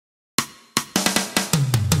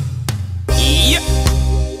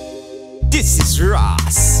This is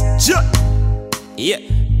Ras Jaye. Yeah,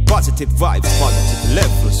 positive vibes, positive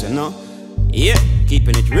levels, you know. Yeah,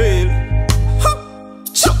 keeping it real.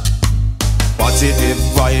 Positive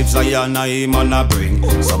vibes I man bring.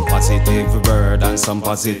 Some positive word and some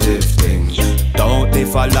positive thing. Don't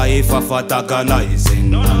live a life of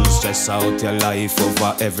antagonizing and stress out your life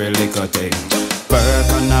over every little thing. Work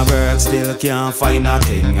and a work, still can't find a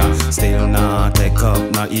thing. Still not take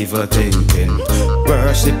up no evil thinking.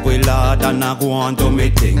 Worship with Lord and I go on do me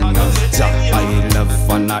thing. Jah I love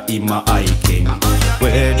and I him I king.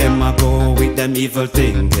 Where them a go with them evil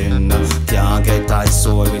thinking? Can't get thy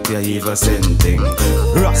soul with your evil sending.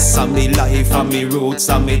 Ras and me life and me roots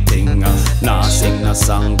and me thing. Nah sing no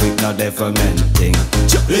song with no devilmenting.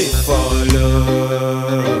 Live for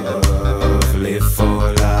love, live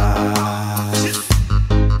for life.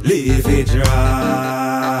 Live it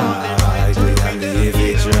right, we can live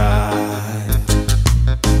it right.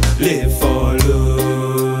 Live for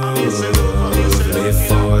love, live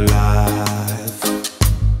for life.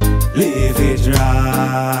 Live it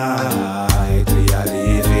right, we can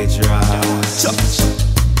live it right.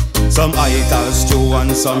 Some ital stew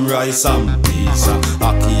and some rice and peas,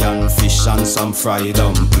 ackee and fish and some fried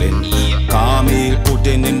dumpling, caramel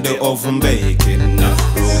pudding in the oven baking,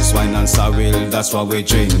 roots wine and sorrel, that's what we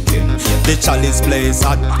drinking. The chalice blaze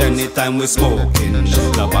hot anytime we smoking.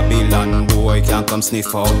 The Babylon boy can't come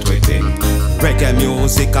sniff out with thing. Reggae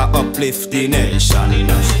music a uplift the nation.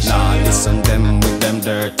 Now listen them with them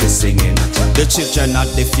dirty singing. The children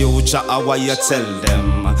of the future are what you tell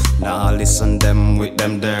them. Now listen them with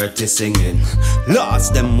them dirty singing.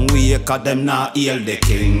 Lost them wake up them not heal the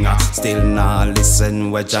king. Still now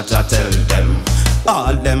listen what Jah tell them.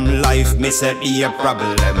 All them life me say be a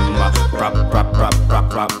problem.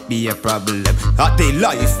 Be a problem. At the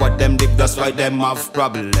life what them live, that's why them have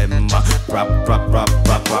problem. Be a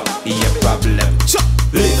problem.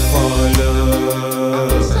 Live for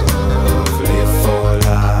love, live for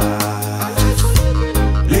life.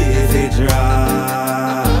 Live it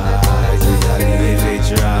right, we gotta live it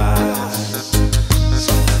right.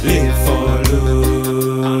 Live for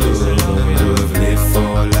love, live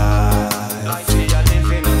for life.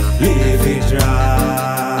 Live it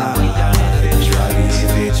right,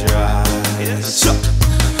 live it right.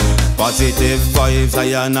 Positive vibes I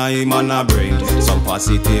man bring. Some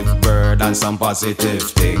positive word and some positive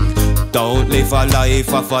thing. Don't live a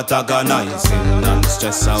life of antagonizing and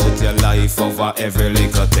stress out your life over every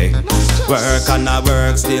little thing. Work and a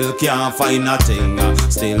work, still can't find a thing.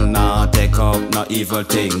 Still not take up no evil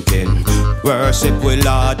thinking. Worship with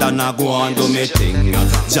Lord and I go on do me thing.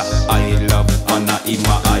 Jah I love and I him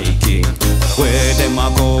I king. Where them a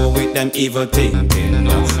go with them evil thinking?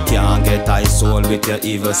 Can't get thy soul with your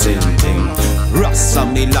evil sinning. Ras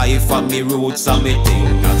and me life and me roots and me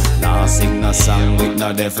thing. Now sing no song with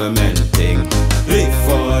no devilmenting. Live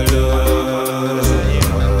for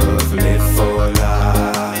love, live for life.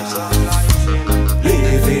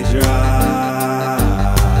 Live it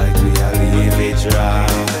right, we are live it right.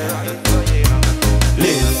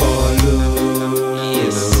 Live for love,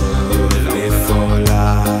 live for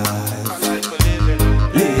life.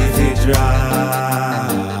 Live it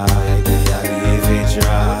right, we are live it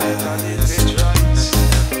right.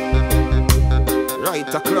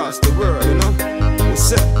 Right across the world, you know. We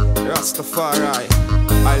say Rastafari,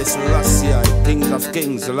 I listen Ras Jaye, King of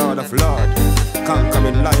Kings, the Lord of Lords,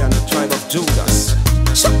 conquering lion, the tribe of Judas.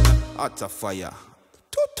 Out of fire.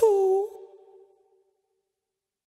 Tutu.